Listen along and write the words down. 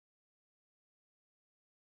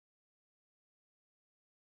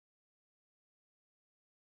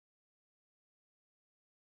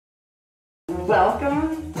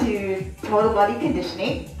Welcome to Total Body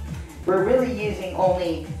Conditioning. We're really using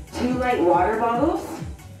only 2 light water bottles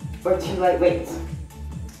or 2 light weights.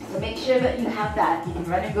 So make sure that you have that. You can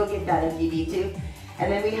run and go get that if you need to. And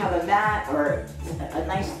then we have a mat or a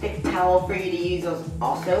nice thick towel for you to use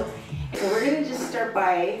also. So we're gonna just start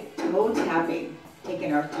by toe tapping,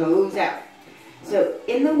 taking our toes out. So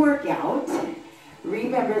in the workout,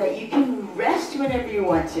 remember that you can rest whenever you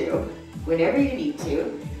want to, whenever you need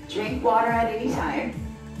to, drink water at any time,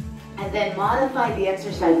 and then modify the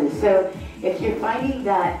exercises. So if you're finding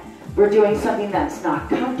that we're doing something that's not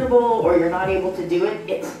comfortable or you're not able to do it,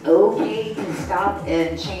 it's okay to stop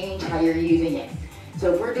and change how you're using it.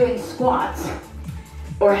 So if we're doing squats,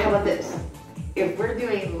 or how about this? If we're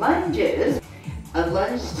doing lunges, a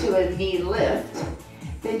lunge to a knee lift,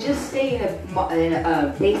 then just stay in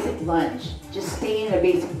a basic lunge. Just stay in a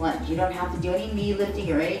basic lunge. You don't have to do any knee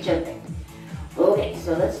lifting or any jumping. Okay,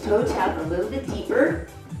 so let's toe tap a little bit deeper.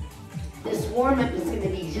 This warm-up is going to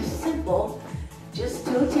be just simple, just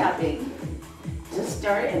toe tapping to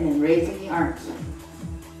start and then raising the arms.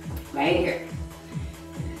 Right here.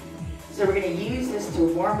 So we're going to use this to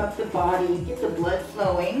warm up the body, get the blood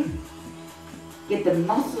flowing, get the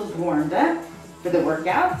muscles warmed up for the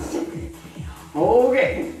workouts.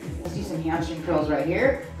 Okay, let's do some hamstring curls right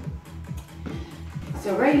here.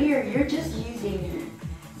 So right here, you're just using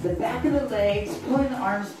the back of the legs, pulling the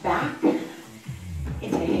arms back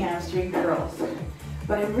into hamstring curls.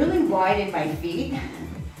 But I'm really wide in my feet,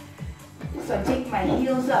 so I'm taking my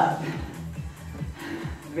heels up.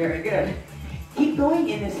 Very good. Keep going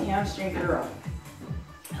in this hamstring curl.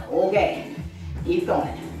 Okay, keep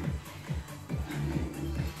going.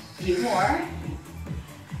 A few more.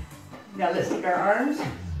 Now let's take our arms,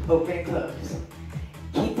 open and close.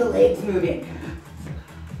 Keep the legs moving.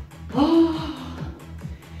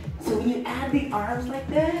 So when you add the arms like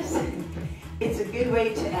this, it's a good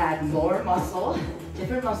way to add more muscle,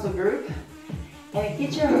 different muscle group, and it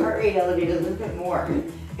gets your heart rate elevated a little bit more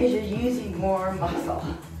because you're using more muscle.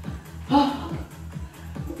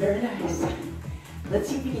 Very nice. Let's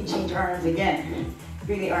see if we can change arms again.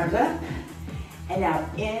 Bring the arms up, and now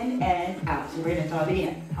in and out. So we're gonna draw the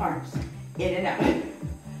in, arms, in and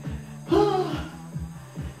out.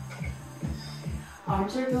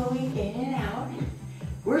 Arms are going in and out.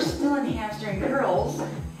 We're still in hamstring curls,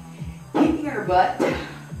 kicking our butt.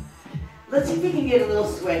 Let's see if we can get a little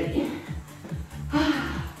sweaty.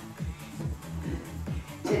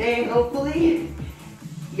 Today, hopefully,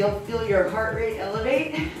 you'll feel your heart rate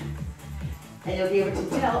elevate, and you'll be able to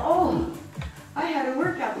tell, oh, I had a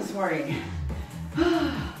workout this morning.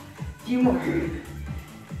 A few more.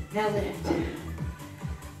 Now lift.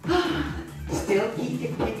 Still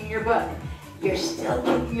keep kicking your butt. You're still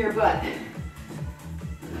kicking your butt.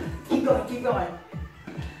 Keep going, keep going.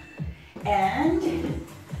 And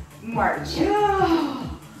march.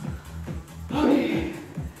 Oh. Okay.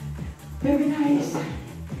 Very nice.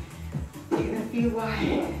 Taking a few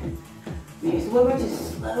wide. Okay, so we're going to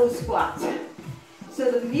slow squats. So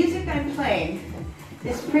the music I'm playing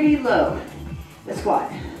is pretty low, the squat.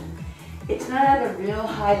 It's not at a real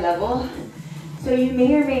high level, so you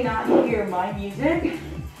may or may not hear my music.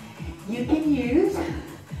 You can use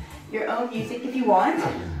your own music if you want.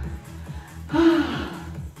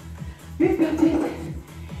 We've got it.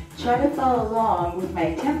 Try to follow along with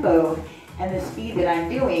my tempo and the speed that I'm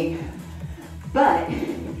doing. But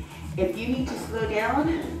if you need to slow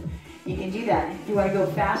down, you can do that. If you want to go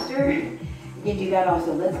faster, you can do that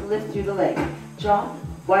also. Let's lift through the leg. Drop,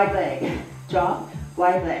 wide leg. Drop,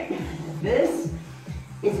 wide leg. This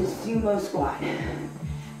is a sumo squat.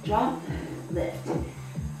 Drop, lift.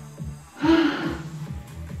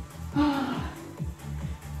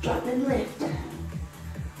 Drop and lift.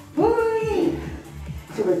 Whee!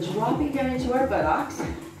 So we're dropping down into our buttocks,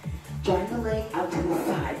 drawing the leg out to the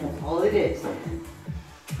side. That's all it is.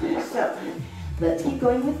 So let's keep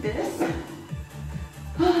going with this.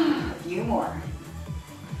 A few more.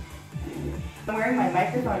 I'm wearing my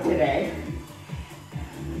microphone today.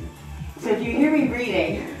 So if you hear me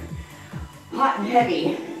breathing hot and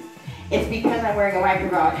heavy, it's because I'm wearing a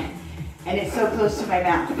microphone and it's so close to my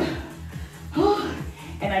mouth.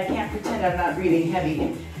 And I can't pretend I'm not breathing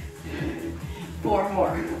heavy. 4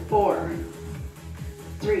 more. 4,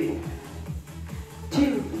 3,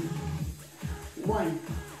 2, 1.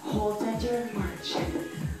 Hold center and march.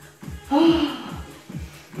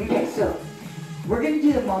 Okay, so we're going to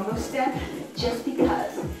do the Mongo step just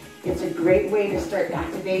because it's a great way to start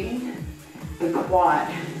activating the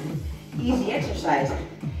quad. Easy exercise.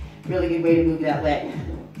 Really good way to move that leg.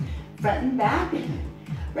 Front and back,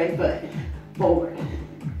 right foot, forward,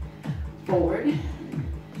 forward,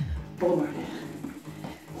 forward.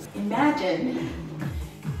 Imagine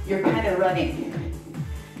you're kind of running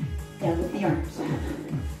down with the arms.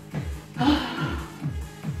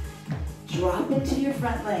 Drop into your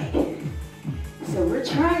front leg. So we're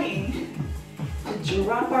trying to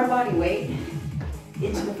drop our body weight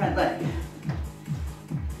into the front leg.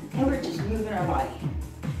 And we're just moving our body.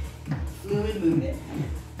 Fluid movement.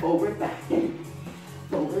 Forward, back.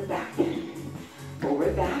 Forward, back.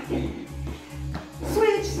 Forward, back.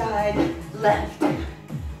 Switch side, left.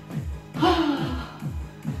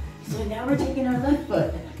 So now we're taking our left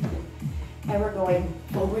foot and we're going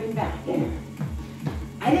forward and back.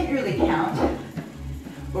 I didn't really count,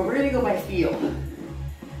 but we're gonna go by feel.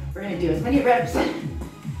 We're gonna do as many reps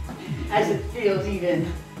as it feels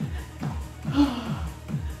even.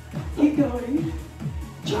 Keep going.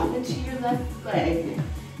 Drop into your left leg.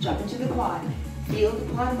 Drop into the quad. Feel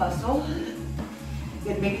the quad muscle.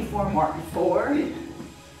 Good, maybe 4 more. 4,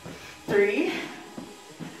 3,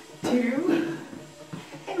 2,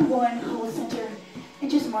 and 1. Hold center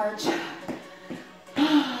and just march.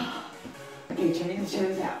 Okay, turning the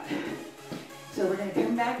toes out. So we're gonna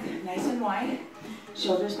come back nice and wide.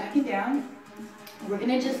 Shoulders back and down. We're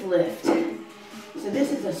gonna just lift. So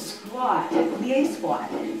this is a squat, plie squat.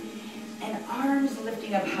 And arms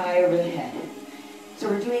lifting up high over the head. So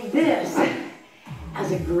we're doing this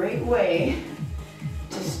as a great way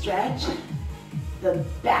to stretch the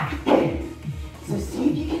back. So see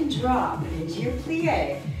if you can drop into your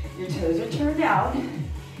plie. Your toes are turned out.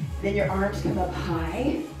 Then your arms come up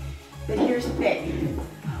high. But here's the thing.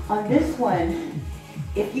 On this one,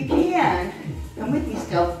 if you can, come with me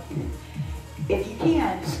still. If you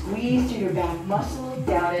can, squeeze through your back muscle,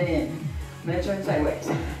 down and in. I'm gonna turn sideways.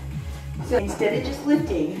 So instead of just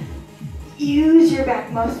lifting, use your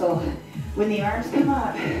back muscle. When the arms come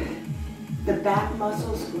up, the back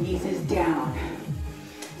muscle squeezes down.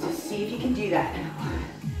 So see if you can do that.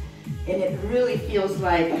 And it really feels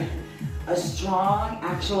like a strong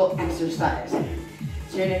actual exercise.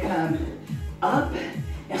 So you're gonna come up,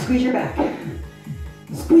 now squeeze your back.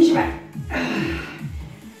 Squeeze your back.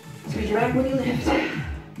 Squeeze your back when you lift.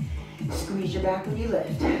 Squeeze your back when you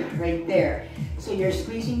lift, right there. So you're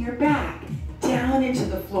squeezing your back down into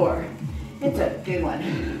the floor. It's a good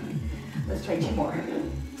one. Let's try 2 more.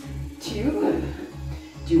 2,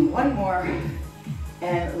 do 1 more,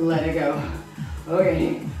 and let it go.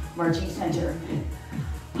 Okay, marching center.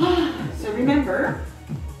 So remember,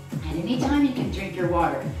 at any time you can drink your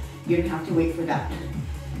water. You don't have to wait for that.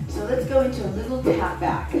 So let's go into a little tap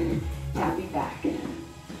back, tapping back.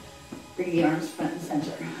 Bring the arms front and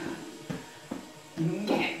center.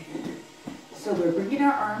 Okay. So we're bringing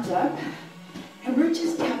our arms up, and we're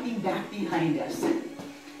just tapping back behind us.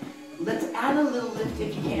 Let's add a little lift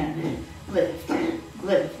if you can. Lift,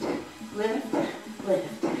 lift, lift,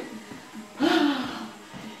 lift.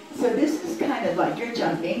 So this is kind of like you're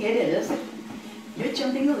jumping. It is. You're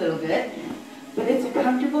jumping a little bit, but it's a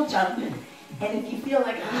comfortable jump. And if you feel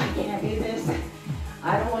like, I can't do this,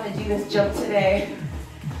 I don't want to do this jump today,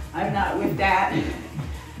 I'm not with that,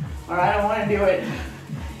 or I don't want to do it,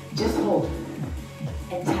 just hold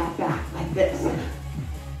and tap back like this.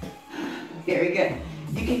 Very good.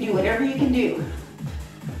 You can do whatever you can do,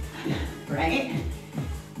 right?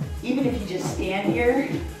 Even if you just stand here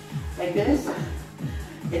like this,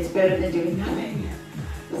 it's better than doing nothing.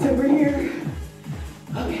 So we're here.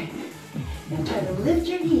 Okay. Now try to lift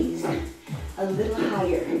your knees a little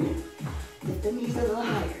higher. Lift the knees a little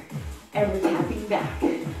higher. And we're tapping back.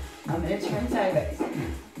 I'm going to turn sideways.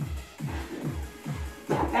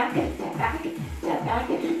 Tap back, tap back, tap back,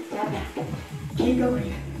 tap back. Keep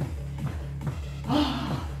going.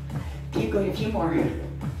 Oh, keep going, a few more.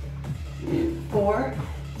 4,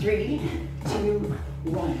 3, 2,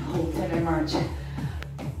 1. Hold center march.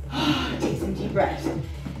 Oh, take some deep breaths.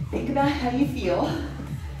 Think about how you feel.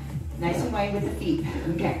 Nice and wide with the feet.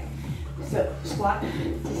 Okay. So squat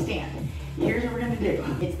to stand. Here's what we're going to do.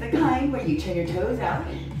 It's the kind where you turn your toes out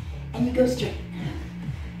and you go straight.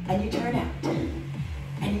 And you turn out.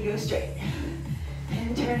 And you go straight.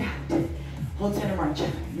 And turn out. Hold center march.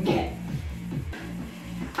 Okay.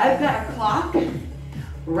 I've got a clock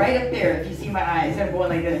right up there. If you see my eyes, I'm going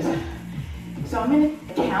like this. So I'm going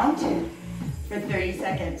to count for 30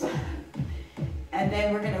 seconds. And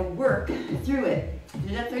then we're going to work through it.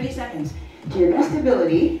 Do that 30 seconds to your best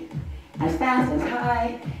ability, as fast, as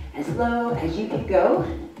high, as low as you can go,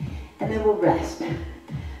 and then we'll rest.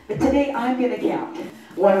 But today I'm going to count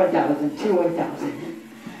 1, 1,000, 2, 1,000.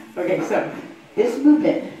 Okay, so this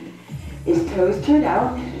movement is toes turned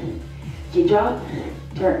out. You drop,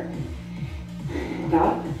 turn,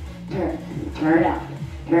 drop, turn out,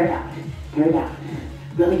 turn out, turn out.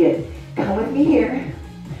 Really good. Come with me here.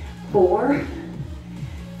 4,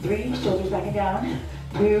 3, shoulders back and down,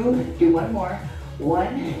 2, do one more, 1,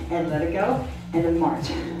 and let it go, and then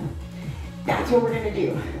march. That's what we're gonna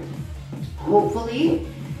do. Hopefully,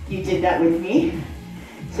 you did that with me,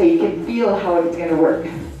 so you can feel how it's gonna work.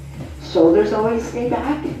 Shoulders always stay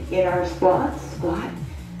back in our squat,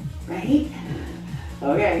 right?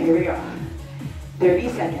 Okay, here we go. 30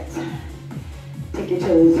 seconds. Take your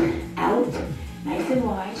toes out, nice and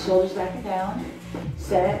wide, shoulders back and down.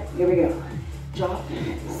 Set, here we go. Drop,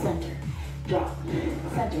 center, drop,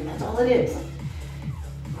 center, that's all it is.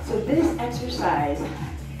 So this exercise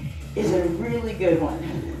is a really good one.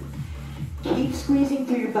 Keep squeezing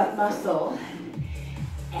through your butt muscle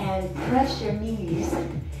and press your knees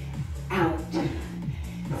out.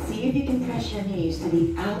 See if you can press your knees to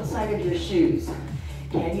the outside of your shoes.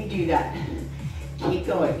 Can you do that? Keep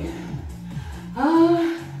going.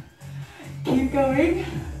 Keep going.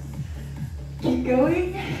 Keep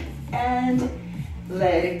going. And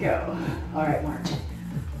let it go. All right, march.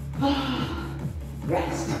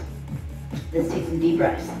 Rest. Let's take some deep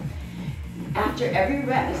breaths. After every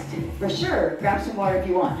rest, for sure, grab some water if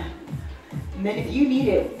you want. And then if you need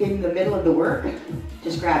it in the middle of the work,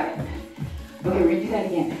 just grab it. Okay, we're gonna do that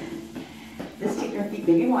again. Let's take our feet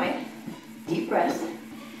big and wide. Deep breaths.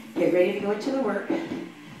 Get ready to go into the work.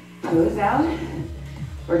 Toes out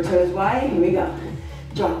or toes wide. Here we go.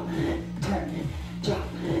 Drop, turn, drop,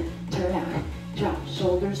 turn out, drop.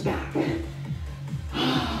 Shoulders back.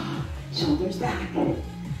 Shoulders back.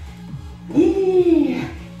 Yee.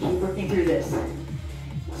 Keep working through this.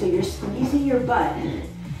 So you're squeezing your butt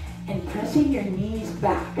and pressing your knees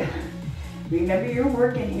back. Remember, you're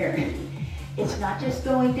working here. It's not just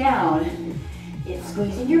going down, it's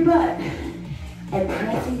squeezing your butt and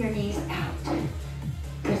pressing your knees out.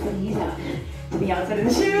 Press the knees out to the outside of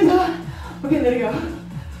the shoes. Okay, let it go.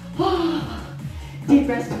 Deep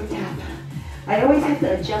breaths, toe tap. I always have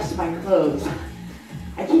to adjust my clothes.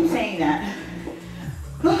 I keep saying that.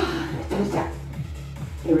 Toe tap.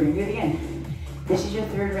 Okay, we're gonna do it again. This is your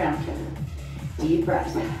third round. Deep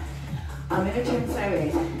breaths. I'm gonna turn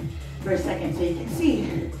sideways for a second so you can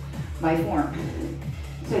see my form.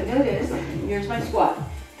 So notice, here's my squat.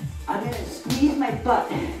 I'm gonna squeeze my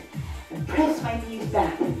butt and press my knees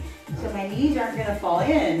back. So my knees aren't gonna fall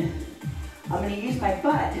in. I'm gonna use my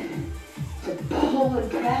butt to pull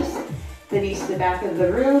and press the knees to the back of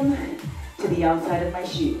the room to the outside of my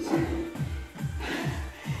shoes.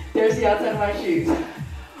 There's the outside of my shoes.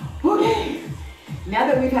 Okay, now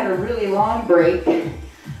that we've had a really long break,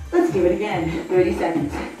 let's do it again. 30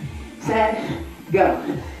 seconds. Set, go.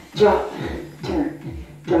 Drop, turn,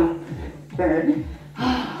 drop, turn.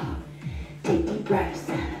 Take deep breaths.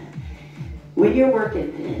 When you're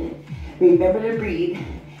working, remember to breathe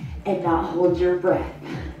and not hold your breath.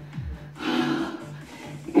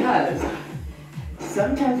 Because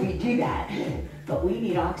sometimes we do that, but we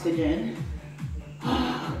need oxygen.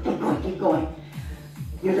 Keep going, keep going.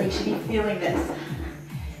 Your legs should be feeling this.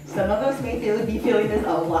 Some of us may be feeling this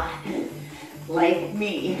a lot, like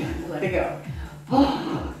me. Let it go.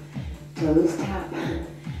 Toes tap.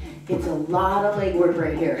 It's a lot of leg work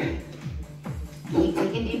right here. Keep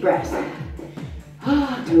taking deep breaths.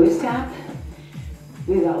 Toes tap.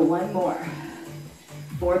 We got one more.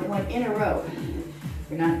 Fourth one in a row.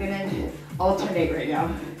 We're not gonna alternate right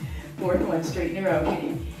now. Fourth one straight in a row.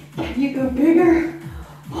 Okay. Can you go bigger?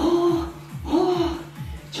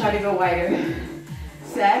 Try to go wider.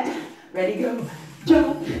 Set, ready, go.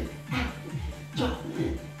 Jump, out, jump,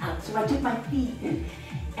 out. So I took my feet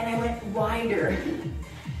and I went wider.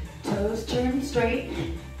 Toes turn straight,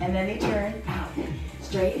 and then they turn out.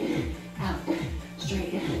 Straight, out,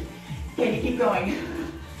 straight. Can you keep going?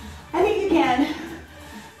 I think you can.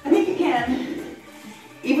 I think you can.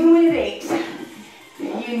 Even when it aches,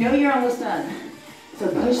 you know you're almost done. So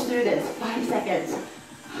push through this. 5 seconds.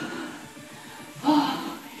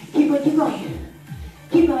 Keep going, keep going.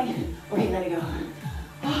 Keep going. Okay, let it go.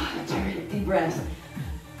 Turn, deep breaths.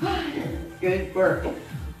 Good work.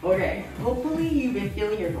 Okay, hopefully you've been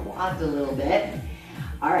feeling your quads a little bit.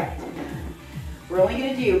 All right, we're only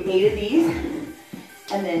gonna do 8 of these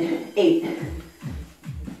and then 8.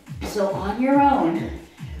 So on your own,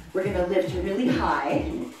 we're gonna lift really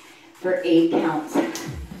high for 8 counts.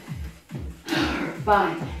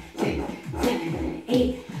 5, 6, 7,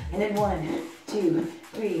 8, and then 1, 2,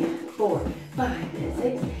 3, 4, 5,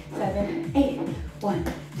 6, 7, 8.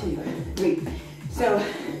 1, 2, 3. So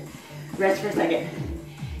rest for a second.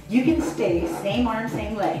 You can stay same arm,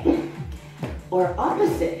 same leg, or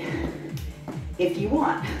opposite if you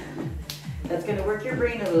want. That's gonna work your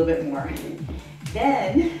brain a little bit more.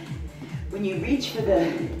 Then, when you reach for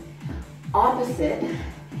the opposite,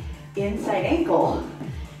 inside ankle,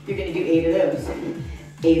 you're gonna do 8 of those.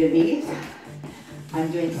 8 of these.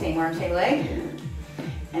 I'm doing same arm, same leg.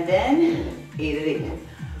 And then 8 of these.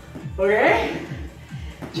 Okay?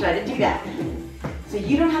 Try to do that. So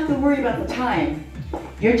you don't have to worry about the time.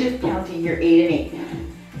 You're just counting your 8 and 8.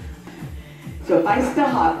 So if I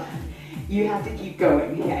stop, you have to keep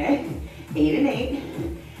going, okay? 8 and 8.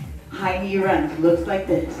 High knee runs. Looks like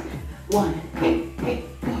this. 1, 2, 3,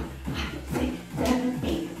 4, 5, 6, 7,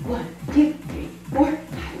 8. 1, 2, 3, 4, 5,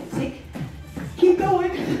 6. Keep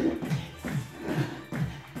going.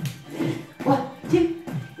 1, 2,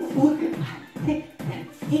 4, 5, 6, 7,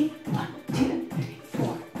 8. 1, 2, 3,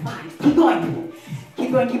 4, 5. Keep going.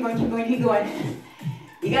 Keep going, keep going, keep going, keep going.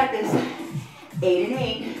 You got this. 8 and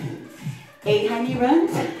 8. 8 high knee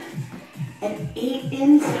runs. And 8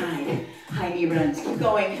 inside high knee runs. Keep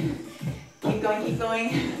going. Keep going, keep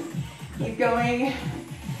going. Keep going.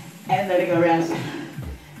 And let it go, rest.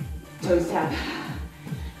 Toes tap.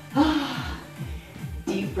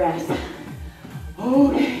 Deep breath.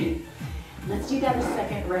 Okay. Let's do that a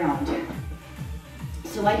second round.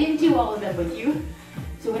 So I didn't do all of them with you.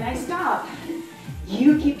 So when I stop,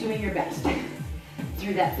 you keep doing your best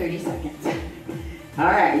through that 30 seconds. All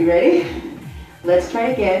right, you ready? Let's try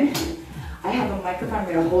again. I have a microphone, I'm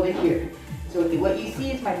gonna hold it here. So what you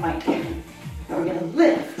see is my mic. And we're gonna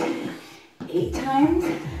lift 8 times,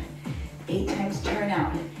 8 times turn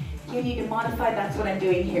out. If you need to modify, that's what I'm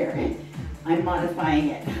doing here. I'm modifying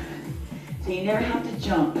it. So you never have to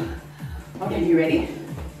jump. Okay, you ready?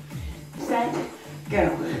 Set, go.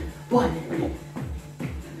 1.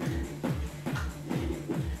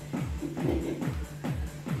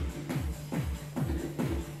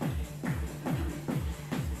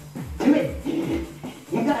 Do it.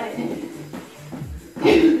 You got it.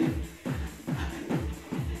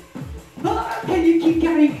 Can you keep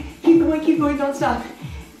counting? Keep going, don't stop.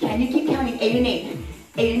 Can you keep counting? 8 and 8.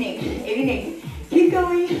 8 and 8. 8 and 8. Keep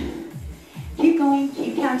going. Keep going.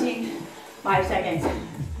 Keep counting. 5 seconds.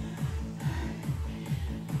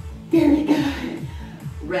 Very good.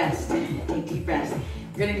 Rest. Take deep breaths.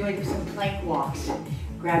 We're going to go into some plank walks.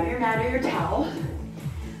 Grab your mat or your towel.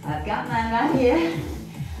 I've got mine right here.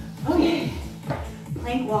 Okay.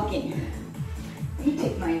 Plank walking. Let me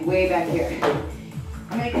take mine way back here.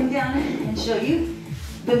 I'm going to come down and show you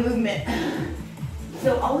the movement.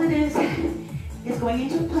 So all it is going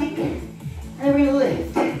into a plank, and then we're going to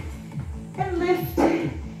lift, and lift,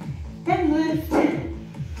 and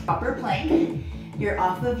lift. Proper plank. You're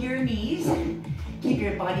off of your knees. Keep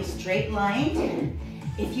your body straight lined.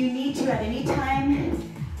 If you need to at any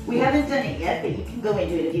time, we haven't done it yet, but you can go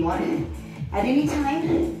into it if you want. At any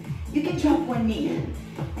time, you can drop one knee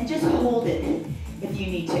and just hold it if you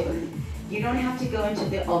need to. You don't have to go into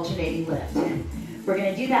the alternating lift. We're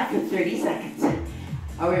gonna do that for 30 seconds.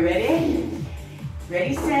 Are we ready?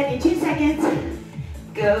 Ready, set, in 2 seconds.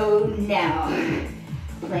 Go now.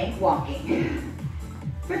 Plank walking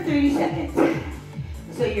for 30 seconds.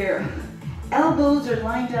 So your elbows are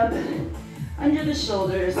lined up under the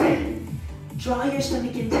shoulders. Draw your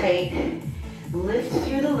stomach in tight. Lift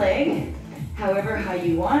through the leg, however high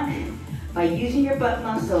you want, by using your butt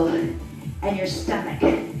muscle and your stomach.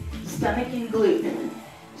 Stomach and glute.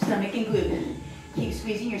 Stomach and glute. Keep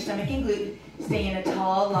squeezing your stomach and glute. Stay in a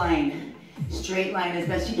tall line. Straight line as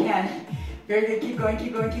best you can. Very good. Keep going,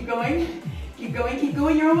 keep going, keep going. Keep going, keep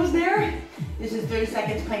going. You're almost there. This is 30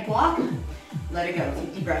 seconds plank walk. Let it go.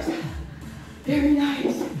 Take deep breaths. Very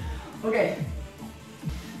nice. Okay.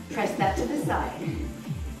 Press that to the side.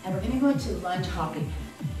 And we're going to go into lunge hopping.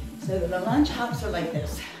 So the lunge hops are like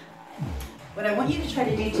this. What I want you to try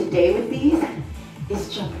to do today with these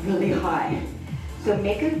is jump really high. So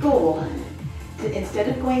make a goal to, instead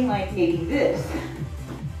of going like maybe this,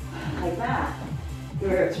 like that,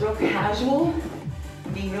 where it's real casual,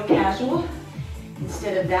 being real casual,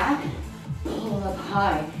 instead of that, pull up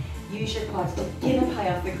high. Use your quads to get up high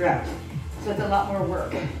off the ground. So it's a lot more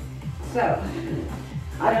work. So,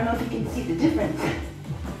 I don't know if you can see the difference,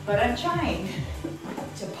 but I'm trying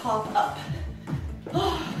to pop up.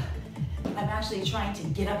 I'm actually trying to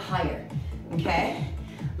get up higher, okay?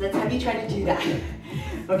 Let's have you try to do that.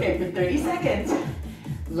 Okay, for 30 seconds,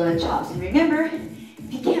 lunge hops. And remember,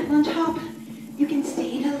 if you can't lunge hop, you can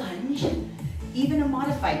stay in a lunge, even a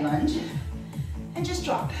modified lunge, and just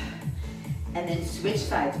drop. And then switch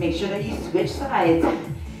sides. Make sure that you switch sides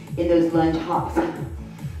in those lunge hops.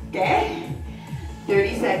 Okay?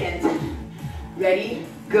 30 seconds. Ready,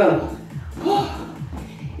 go.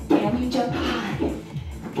 Can you jump high?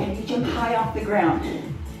 Can you jump high off the ground?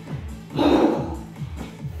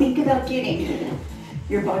 Think about getting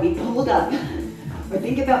your body pulled up, or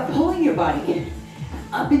think about pulling your body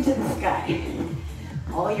up into the sky.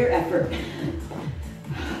 All your effort.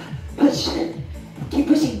 Push. Keep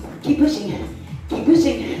pushing. Keep pushing. Keep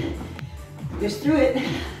pushing. Push through it.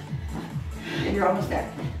 You're almost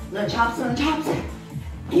there. Lunge hops, lunge hops.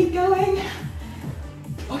 Keep going.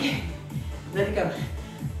 Okay. Let it go.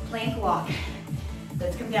 Plank walk.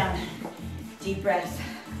 Let's come down. Deep breaths.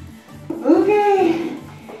 Okay.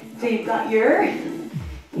 So you've got your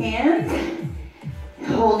hands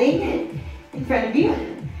holding in front of you.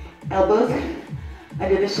 Elbows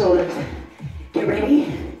under the shoulders. Get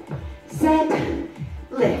ready. Set.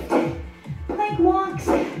 Lift. Plank walks.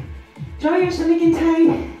 Draw your stomach in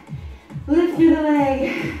tight. Lift through the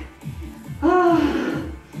leg.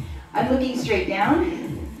 Oh. I'm looking straight down.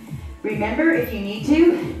 Remember, if you need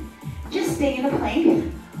to, just stay in a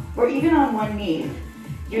plank or even on one knee.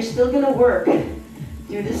 You're still gonna work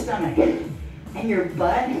through the stomach and your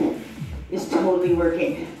butt is totally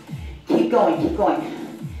working. Keep going, keep going.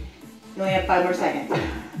 You only have 5 more seconds.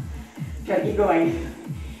 Try to keep going.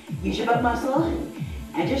 Use your butt muscle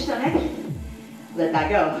and your stomach. Let that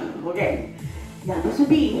go. Okay. Now this would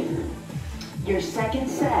be your second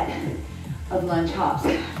set of lunge hops.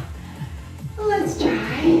 Let's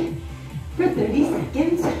try for 30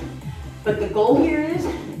 seconds. But the goal here is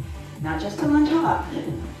not just to lunge hop,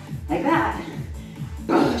 like that.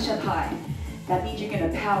 Push up high. That means you're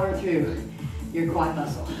gonna power through your quad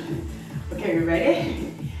muscle. Okay, you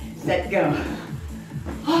ready? Set, go.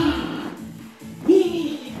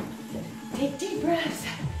 Take deep breaths.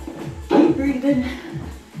 Keep breathing.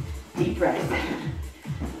 Deep breaths.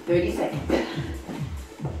 30 seconds.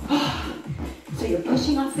 So you're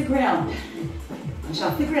pushing off the ground. Push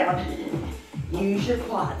off the ground. Use your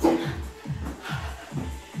quads.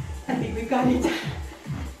 I think we've got it.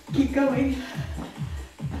 Keep going.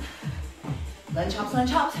 Lunge hops, lunge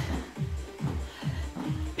hops.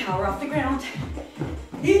 Power off the ground.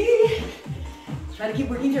 Try to keep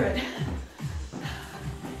working through it.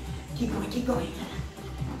 Keep going, keep going.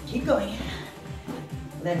 Keep going.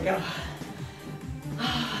 Let go.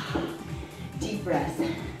 Deep breaths.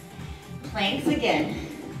 Planks again.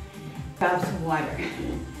 Grab some water.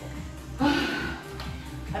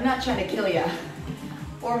 I'm not trying to kill you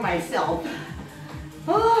or myself.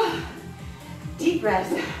 Deep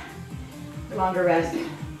breaths. Longer rest.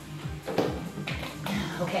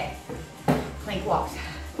 Okay. Plank walks.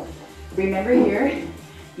 Remember here,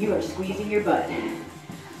 you are squeezing your butt.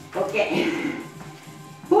 Okay.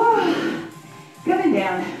 Coming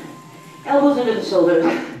down. Elbows under the shoulders.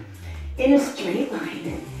 In a straight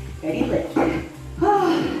line. Ready, lift.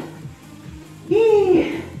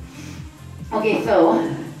 Okay,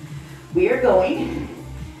 so we are going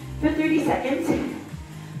for 30 seconds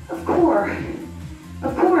of core.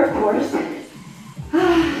 Of course.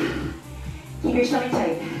 Keep your stomach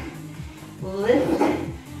tight. Lift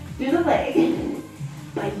through the leg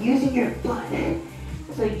by using your butt.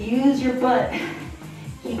 So use your butt.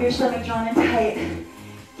 Keep your stomach drawn in tight.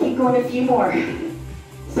 Keep going a few more.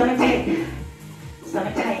 Stomach tight.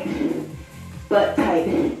 Stomach tight. Butt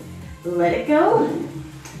tight. Let it go.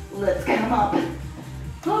 Let's come up.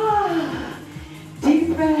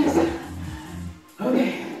 Deep breaths.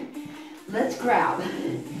 Okay. Let's grab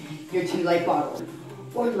your 2 light bottles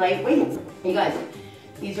or light weights. Hey guys,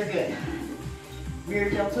 these are good. Rear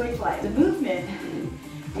deltoid flies. The movement,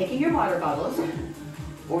 taking your water bottles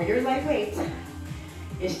or your light weights,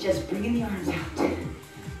 is just bringing the arms out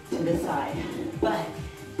to the side. But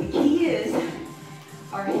the key is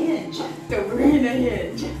our hinge. So we're in a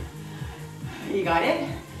hinge. You got it?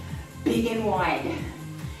 Big and wide.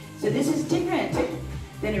 So this is different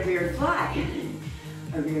than a rear fly.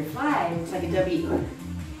 A rear fly looks like a W.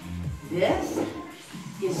 This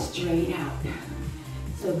is straight out.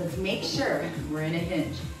 So let's make sure we're in a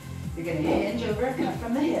hinge. You're gonna hinge over, cut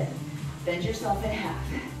from the hip. Bend yourself in half.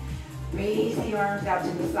 Raise the arms out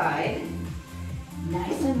to the side.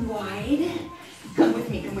 Nice and wide. Come with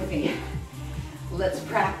me, come with me. Let's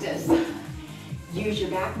practice. Use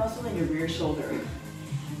your back muscle and your rear shoulder.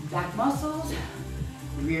 Back muscles,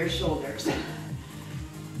 rear shoulders.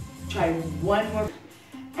 Try one more.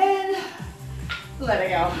 And let it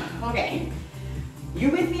go. Okay. You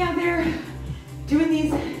with me out there? Doing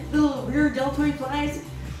these little rear deltoid flies?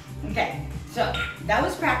 Okay, so that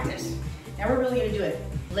was practice. Now we're really gonna do it.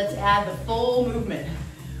 Let's add the full movement,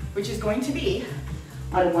 which is going to be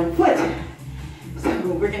on one foot. So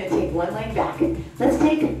we're gonna take one leg back. Let's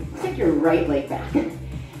take your right leg back. And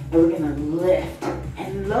we're gonna lift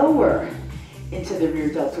and lower into the rear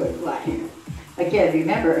deltoid fly. Again,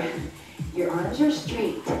 remember, your arms are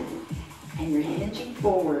straight and you're hinging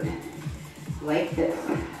forward like this.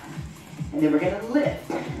 And then we're gonna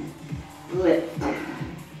lift lift,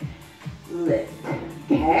 lift.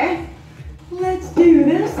 Okay, let's do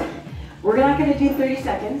this. We're not gonna do 30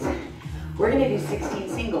 seconds. We're gonna do 16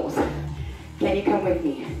 singles. Can you come with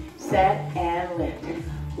me? Set and lift.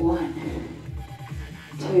 1,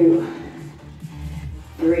 2,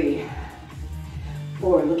 3,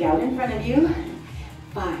 4. Look out in front of you.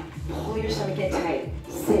 5. Pull your stomach in tight.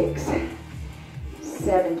 6,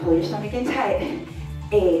 7. Pull your stomach in tight.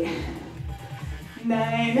 8,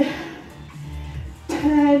 9,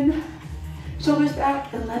 10. Shoulders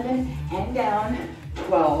back. 11 and down.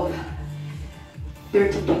 12.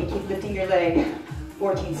 13. Can you keep lifting your leg?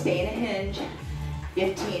 14. Stay in a hinge.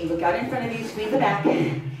 15. Look out in front of you. Squeeze the back.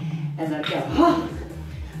 And let go. Oh,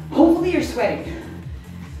 hopefully you're sweating.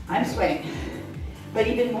 I'm sweating. But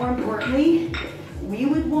even more importantly, we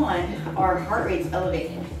would want our heart rates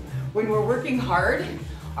elevated. When we're working hard,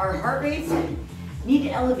 our heart rates need to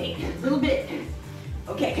elevate a little bit.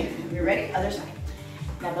 Okay, you ready? Other side.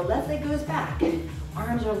 Now the left leg goes back.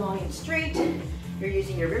 Arms are long and straight. You're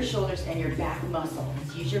using your rear shoulders and your back muscle.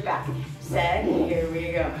 Let's use your back. Set, here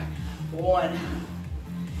we go. 1,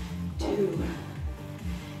 2,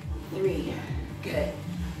 3, good.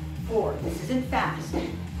 4, this isn't fast.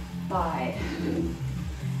 5,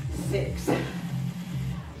 6,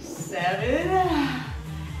 7,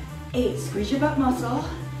 8, squeeze your butt muscle.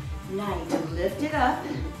 9, to lift it up.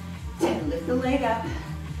 10, lift the leg up.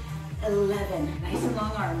 11, nice and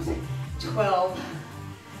long arms. 12,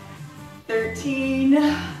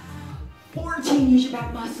 13, 14, use your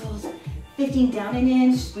back muscles. 15, down and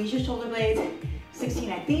in, squeeze your shoulder blades. 16,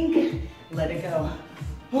 I think, let it go.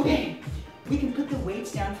 Okay, we can put the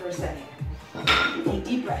weights down for a second. Take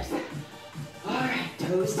deep breaths. All right,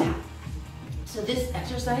 toes tap. So this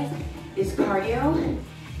exercise is cardio,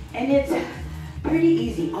 and it's pretty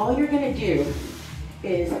easy. All you're gonna do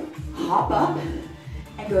is hop up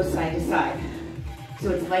and go side to side.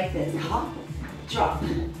 So it's like this, hop, drop,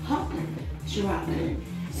 drop.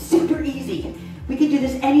 Super easy. We can do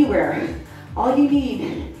this anywhere. All you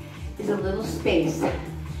need is a little space.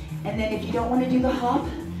 And then if you don't want to do the hop,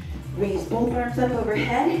 raise both arms up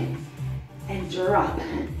overhead and drop.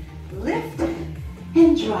 Lift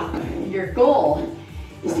and drop. Your goal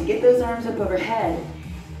is to get those arms up overhead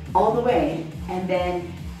all the way and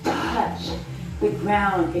then touch the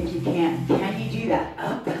ground if you can. Can you do that?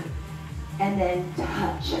 Up and then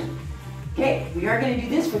touch. Okay, we are going to do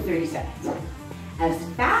this for 30 seconds. As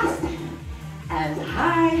fast, as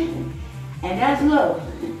high, and as low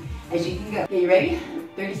as you can go. Okay, you ready?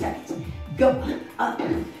 30 seconds. Go. Up,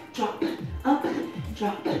 drop, up,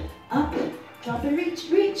 drop, up, drop, and reach,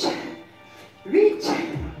 reach, reach.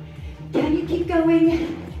 Can you keep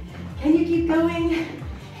going? Can you keep going?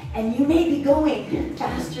 And you may be going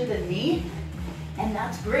faster than me, and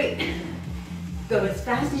that's great. Go as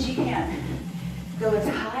fast as you can. Go as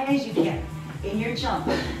high as you can in your jump.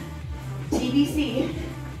 TBC,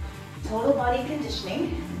 total body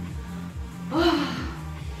conditioning.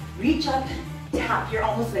 Reach up, tap, you're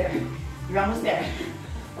almost there. You're almost there.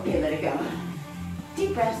 Okay, let it go.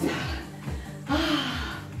 Deep breaths.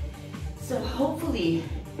 So hopefully,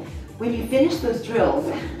 when you finish those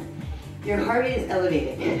drills, your heart rate is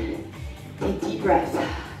elevated. Take deep breaths.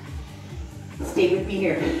 Stay with me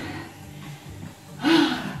here.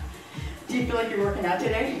 Do you feel like you're working out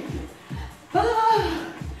today?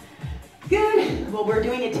 Good. Well, we're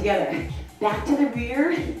doing it together. Back to the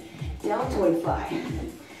rear, deltoid fly.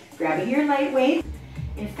 Grabbing your light weight.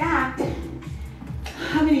 In fact,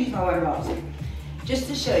 I'm gonna use my water bottles just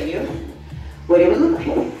to show you what it would look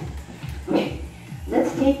like. Okay,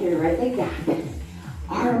 let's take your right leg back.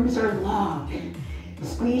 Arms are long.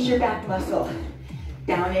 Squeeze your back muscle.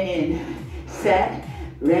 Down and in. Set,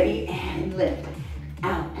 ready, and lift.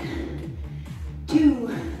 Out. 2,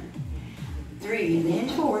 3, and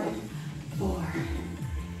hinge forward. 4,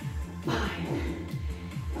 5,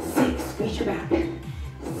 6, squeeze your back.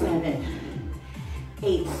 7,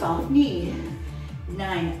 8, soft knee.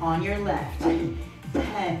 9, on your left.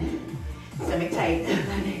 10, stomach tight.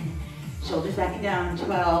 11, shoulders back and down.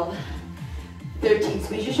 12, 13,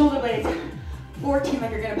 squeeze your shoulder blades. 14,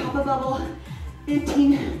 like you're gonna pop a bubble.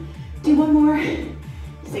 15, do one more.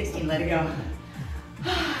 16, let it go.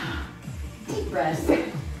 Deep breaths.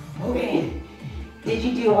 Okay, did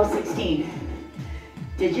you do all 16?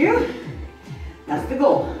 Did you? That's the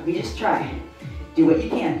goal. We just try. Do what you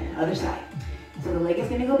can. Other side. So the leg is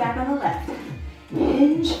gonna go back on the left.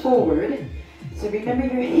 Hinge forward. So remember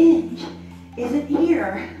your hinge isn't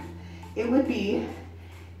here. It would be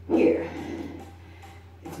here.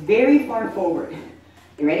 It's very far forward.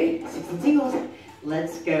 You ready? 16 singles.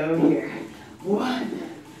 Let's go here. 1,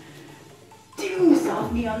 2,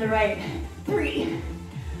 soft knee on the right. 3,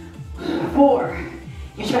 4,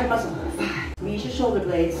 use your back muscle, 5, squeeze your shoulder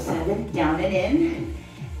blades, 7, down and in,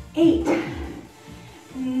 8,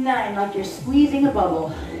 9, like you're squeezing a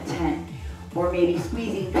bubble, 10, or maybe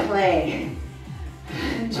squeezing clay,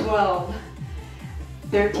 12,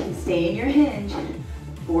 13, stay in your hinge,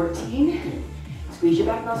 14, squeeze your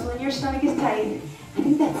back muscle and your stomach is tight, I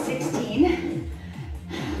think that's 16,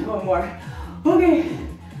 one more, okay,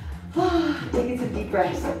 taking some deep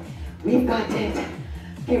breaths, we've got it,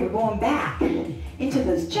 okay, we're going back into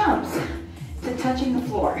those jumps to touching the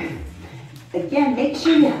floor, again, make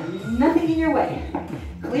sure you have nothing in your way,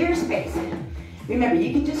 clear space, remember,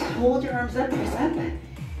 you can just hold your arms up, press up,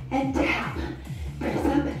 and tap, press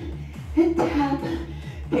up, and tap,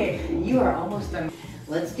 okay, you are almost done,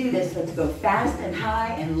 let's do this, let's go fast and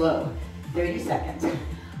high and low, 30 seconds,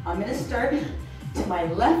 I'm going to start to my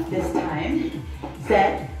left this time,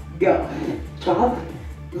 set, go, drop,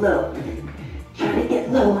 low, try to get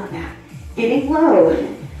low on that, getting low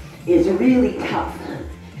is really tough,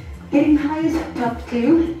 getting high is tough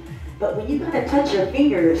too, but when you gotta touch your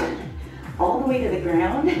fingers all the way to the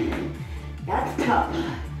ground, that's tough.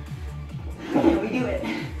 Can we do it?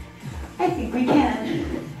 I think we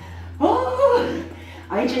can. Oh,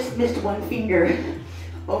 I just missed one finger.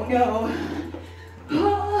 Oh no.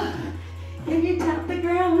 Oh, can you tap the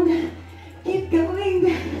ground? Keep going.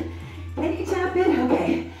 Can you tap it?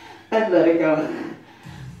 Okay, and let it go.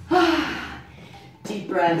 Deep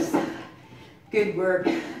breaths. Good work.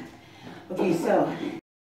 Okay, so